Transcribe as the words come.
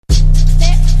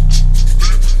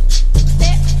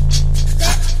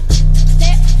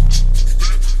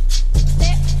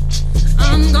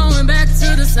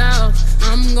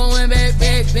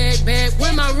back,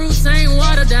 when my roots ain't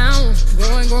watered down.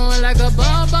 Growing like a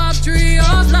bob tree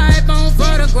of life on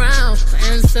fertile ground. My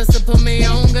ancestor put me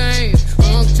on game,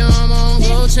 on charm, on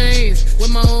gold chains,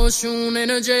 with my old shoe in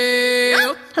a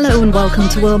jail. Hello and welcome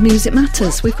to World Music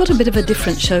Matters. We've got a bit of a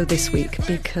different show this week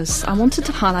because I wanted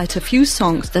to highlight a few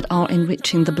songs that are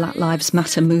enriching the Black Lives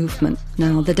Matter movement.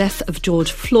 Now, the death of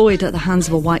George Floyd at the hands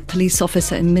of a white police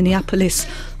officer in Minneapolis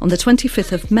on the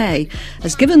 25th of May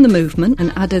has given the movement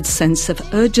an added sense of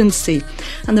urgency,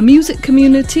 and the music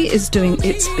community is doing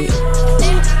its bit.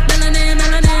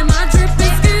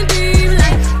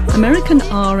 American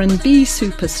R&B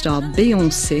superstar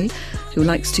Beyoncé, who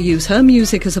likes to use her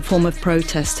music as a form of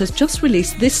protest, has just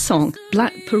released this song,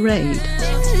 Black Parade.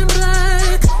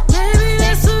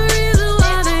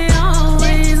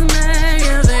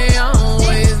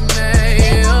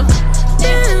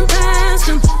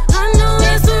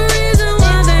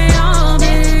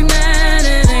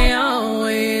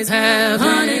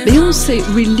 Beyoncé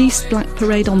released Black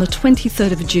Parade on the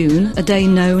 23rd of June, a day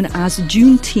known as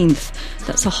Juneteenth.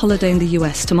 That's a holiday in the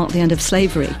US to mark the end of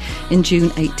slavery in June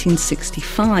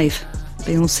 1865.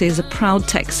 Beyoncé is a proud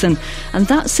Texan, and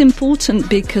that's important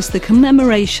because the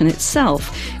commemoration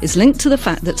itself is linked to the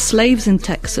fact that slaves in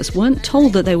Texas weren't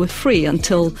told that they were free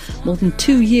until more than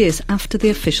 2 years after the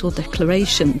official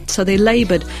declaration. So they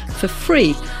laboured for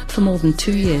free for more than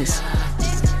 2 years.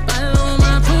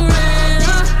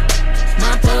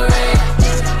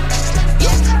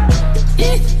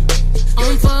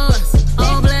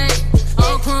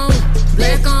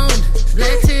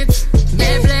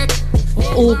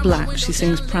 All black, she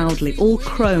sings proudly, all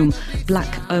chrome,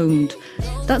 black owned.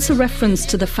 That's a reference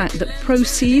to the fact that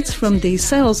proceeds from the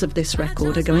sales of this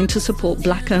record are going to support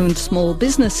black owned small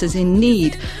businesses in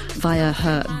need via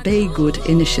her Bay Good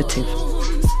initiative.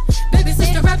 Baby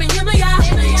sister rapping, trust me,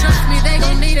 they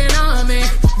gon' need an army.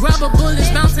 Rubber bullets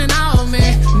bouncing off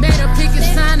me. Made a picket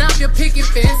sign up your picket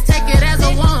fence, take it as a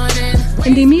warning.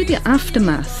 In the immediate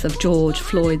aftermath of George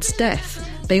Floyd's death,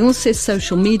 Beyoncé's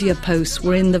social media posts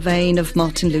were in the vein of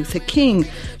Martin Luther King.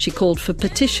 She called for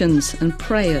petitions and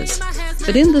prayers.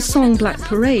 But in the song Black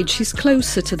Parade, she's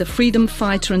closer to the freedom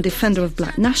fighter and defender of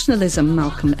black nationalism,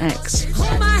 Malcolm X.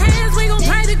 Hold my hands, we gon'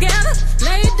 pray together.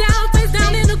 Lay it down, face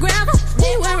down in the gravel.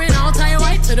 We wearing all tie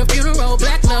white to the funeral.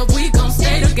 Black love, we gon'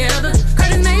 stay together.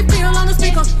 Curtis Mayfield on the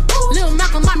speaker. Lil'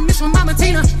 Malcolm, my miss from Mama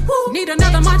Tina. Need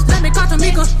another march, let me call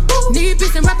Tamika. Need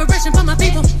peace and reparation for my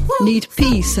people. Need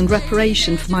peace and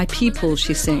reparation for my people,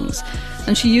 she sings.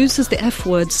 And she uses the F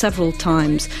word several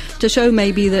times to show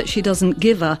maybe that she doesn't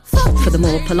give a for the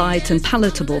more polite and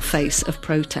palatable face of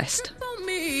protest.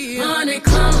 Honey,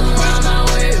 come around my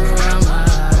way, around my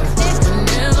eyes.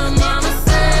 Whenever mama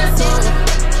said so,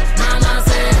 mama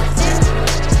said,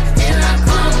 here I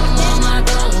come on my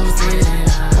goals, yeah.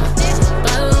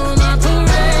 Follow my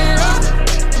parade,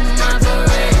 my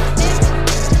parade.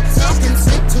 Talking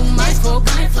slick to my folk,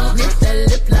 lift that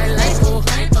lip like lipo.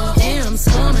 Yeah, I'm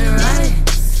swarming right,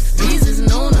 these is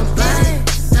known to bite.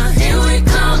 Now here we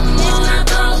come on our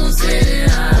goals,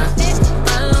 yeah.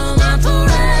 Follow my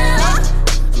parade,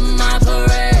 my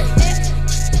parade.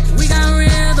 We got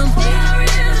rhythm,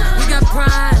 we got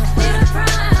pride.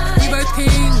 We birth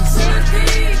kings,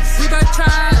 we birth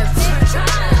tribes.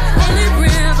 Holy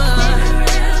river,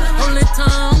 holy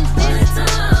tongue,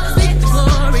 speak the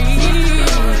glory,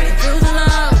 feel the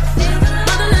love.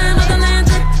 Motherland, motherland,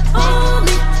 drip on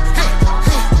me. Hey, hey,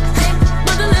 hey.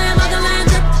 Motherland,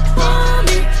 drip on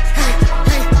me. Hey,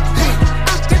 hey, hey. I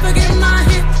can't forget my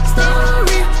hit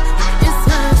story. It's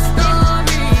her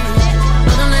story.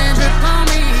 Motherland, drip on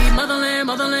me.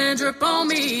 Motherland, drip on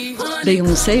me.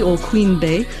 Beyoncé, or Queen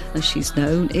Bey, as she's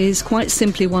known, is quite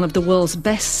simply one of the world's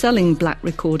best-selling black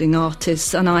recording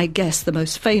artists, and I guess the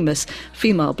most famous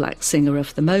female black singer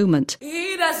of the moment.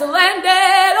 He that's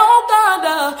landed on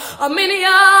thunder, a many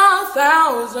a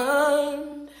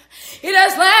thousand. He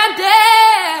that's landed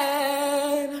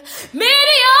many a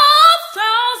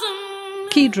thousand.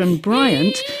 Keedron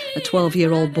Bryant, a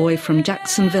 12-year-old boy from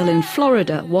Jacksonville in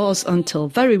Florida, was, until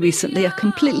very recently, a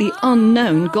completely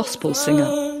unknown gospel singer.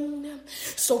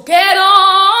 So get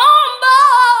on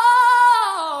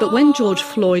board. But when George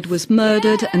Floyd was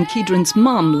murdered and Keedron's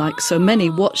mum, like so many,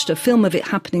 watched a film of it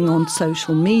happening on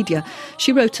social media,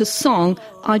 she wrote a song,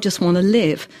 I Just Want to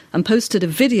Live, and posted a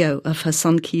video of her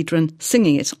son Keedron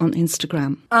singing it on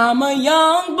Instagram. I'm a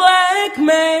young black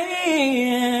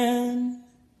man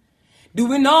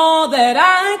doing all that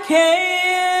I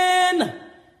can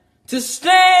to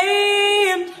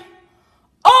stand.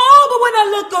 Oh, but when I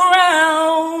look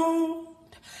around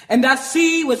and I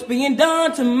see what's being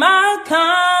done to my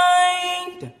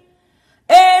kind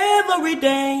every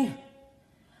day,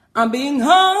 I'm being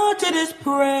hunted as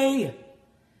prey.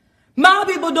 My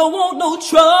people don't want no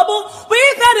trouble.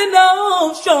 We've had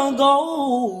enough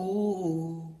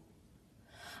struggle.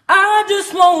 I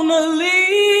just wanna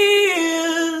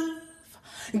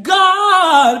live.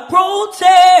 God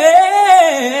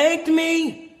protect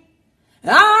me.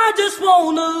 I just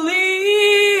wanna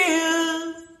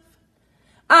live.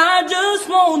 I just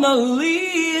wanna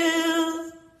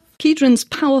live. Keedron's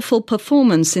powerful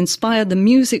performance inspired the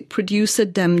music producer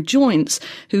Dem Joints,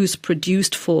 who's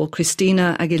produced for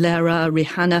Christina Aguilera,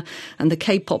 Rihanna, and the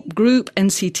K-pop group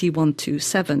NCT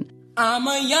 127. I'm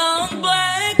a young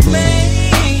black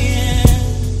man,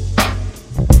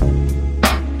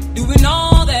 doing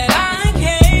all that I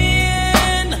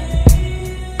can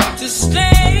to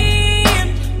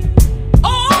stand.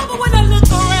 Oh, but when I look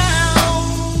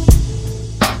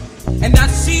around and I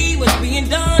see what's being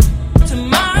done to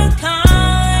my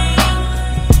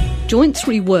Joints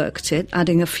reworked it,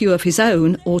 adding a few of his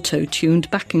own auto-tuned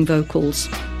backing vocals.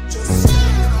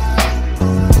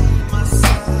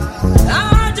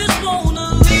 I just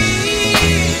wanna live.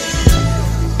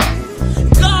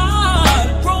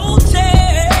 God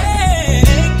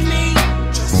protect me.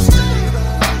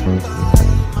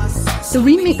 The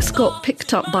remix got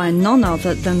picked up by none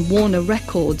other than Warner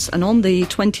Records, and on the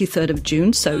 23rd of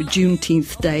June, so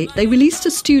Juneteenth Day, they released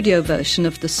a studio version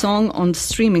of the song on the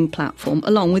streaming platform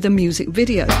along with a music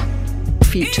video. It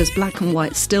features black and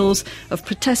white stills of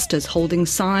protesters holding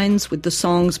signs with the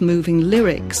song's moving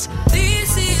lyrics.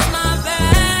 This is my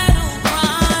battle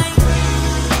cry.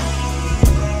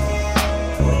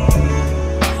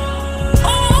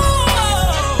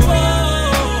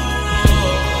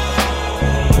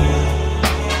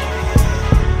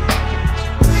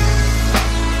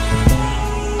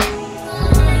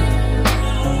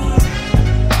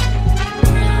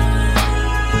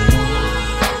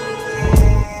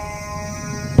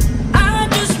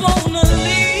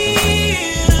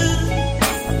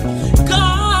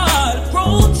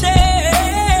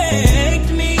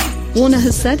 Warner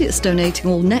has said it's donating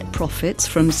all net profits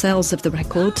from sales of the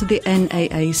record to the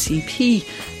NAACP,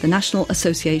 the National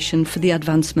Association for the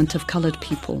Advancement of Coloured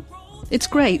People. It's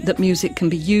great that music can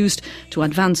be used to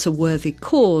advance a worthy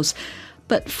cause,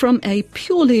 but from a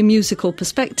purely musical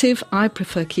perspective, I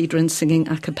prefer Keedron singing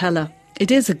a cappella. It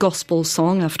is a gospel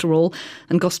song, after all,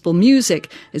 and gospel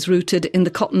music is rooted in the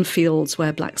cotton fields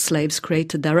where black slaves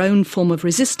created their own form of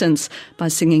resistance by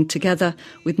singing together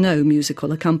with no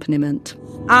musical accompaniment.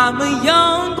 I'm a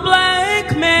young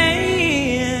black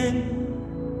man,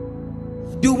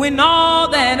 doing all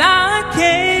that I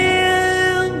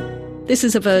can. This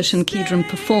is a version Keedron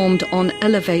performed on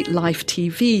Elevate Life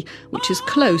TV, which is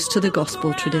close to the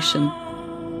gospel tradition.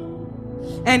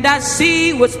 And I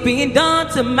see what's being done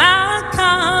to my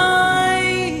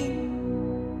kind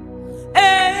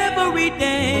every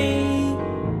day.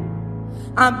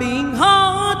 I'm being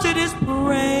haunted as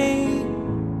prey.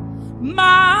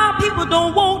 My people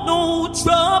don't want no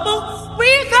trouble.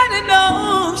 We've had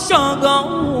enough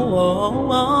struggle.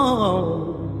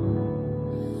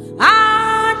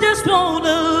 I just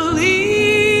wanna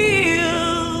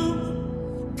live.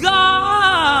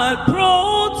 God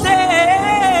protect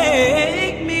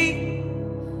me.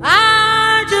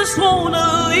 I just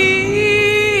wanna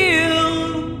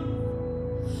live.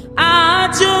 I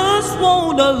just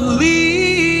wanna live.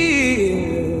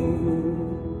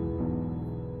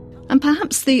 And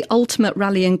perhaps the ultimate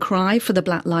rallying cry for the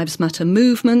Black Lives Matter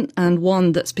movement, and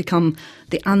one that's become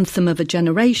the anthem of a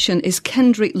generation, is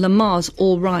Kendrick Lamar's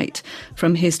All Right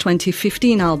from his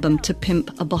 2015 album To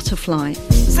Pimp a Butterfly.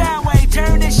 Soundwave,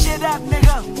 turn this shit up,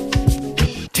 nigga.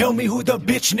 Tell me who the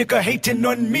bitch nigga hating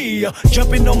on me.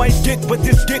 Jumping on my dick, but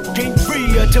this dick ain't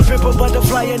free. To Pimp a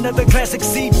Butterfly, another classic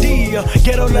CD.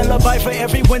 Ghetto lullaby for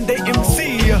everyone they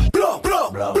MC. Blow,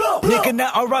 blow, blow, blow. Nigga,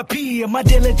 not R.I.P. My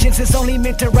diligence is only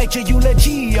meant to write your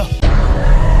eulogy.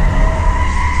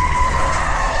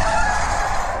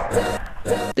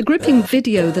 The gripping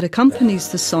video that accompanies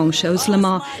the song shows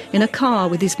Lamar in a car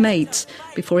with his mates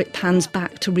before it pans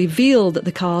back to reveal that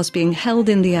the car's being held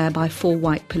in the air by 4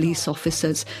 white police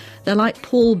officers. They're like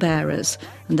pallbearers,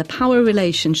 and the power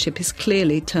relationship is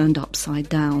clearly turned upside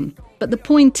down. But the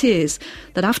point is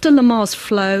that after Lamar's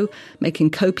flow,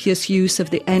 making copious use of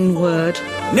the N-word...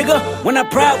 Nigga, when our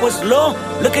pride was low,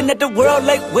 looking at the world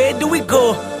like, where do we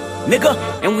go? Nigga,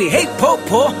 and we hate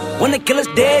po-po, wanna kill us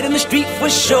dead in the street for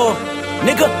sure.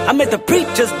 Nigga, I'm at the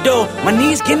preacher's door. My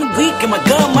knees getting weak and my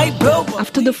gun might blow.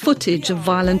 After the footage of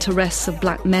violent arrests of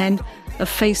black men, of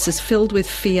faces filled with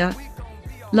fear,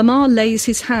 Lamar lays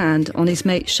his hand on his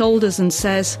mate's shoulders and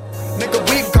says, Nigga,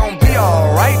 we gon' be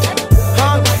alright.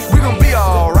 Huh? We gon' be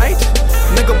alright.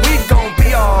 Nigga, we gon'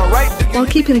 be alright. While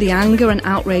keeping the anger and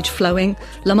outrage flowing,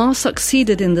 Lamar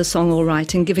succeeded in the song All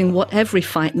Right in giving what every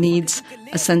fight needs,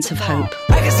 a sense of hope.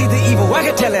 I can see the evil, I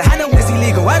can tell it, I know it's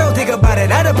illegal. I don't think about it,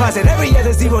 I deposit every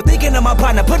other zero. Thinking of my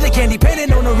partner, put the candy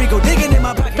painting on a Rico, digging in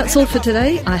my pocket. That's all for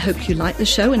today. I hope you liked the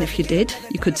show, and if you did,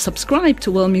 you could subscribe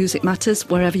to World Music Matters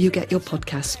wherever you get your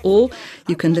podcasts, or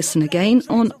you can listen again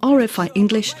on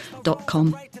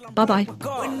rfienglish.com. Bye-bye.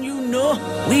 When you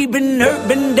know we've been hurt,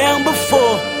 been down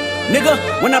before. Nigga,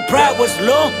 when our pride was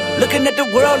low, looking at the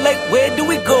world like, where do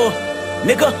we go?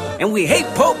 Nigga, and we hate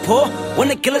poor,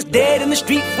 wanna kill us dead in the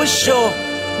street for sure.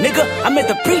 Nigga, I'm at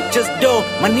the preacher's door,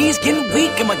 my knees getting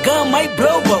weak and my gun might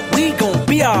blow, but we gon'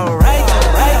 be alright.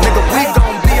 Nigga, we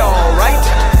gon' be alright.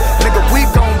 Nigga, we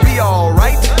gon' be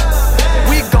alright.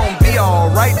 We gon' be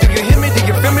alright. Do you hear me? Do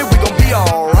you feel me? We gon' be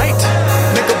alright.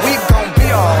 Nigga, we gon' be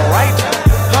alright.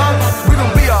 Huh? We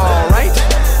gon' be alright.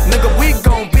 Nigga, we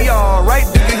gon' be alright.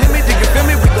 Do you hear me? Do you feel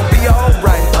me? We gon' be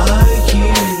alright. I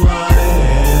keep my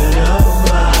head up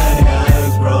high,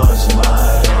 I cross my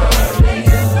heart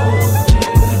and hope to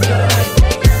die.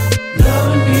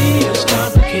 Loving me is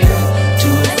complicated,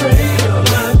 too afraid of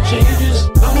life changes.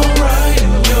 I'm alright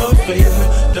in your favor,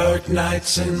 dark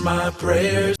nights and my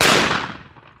prayers.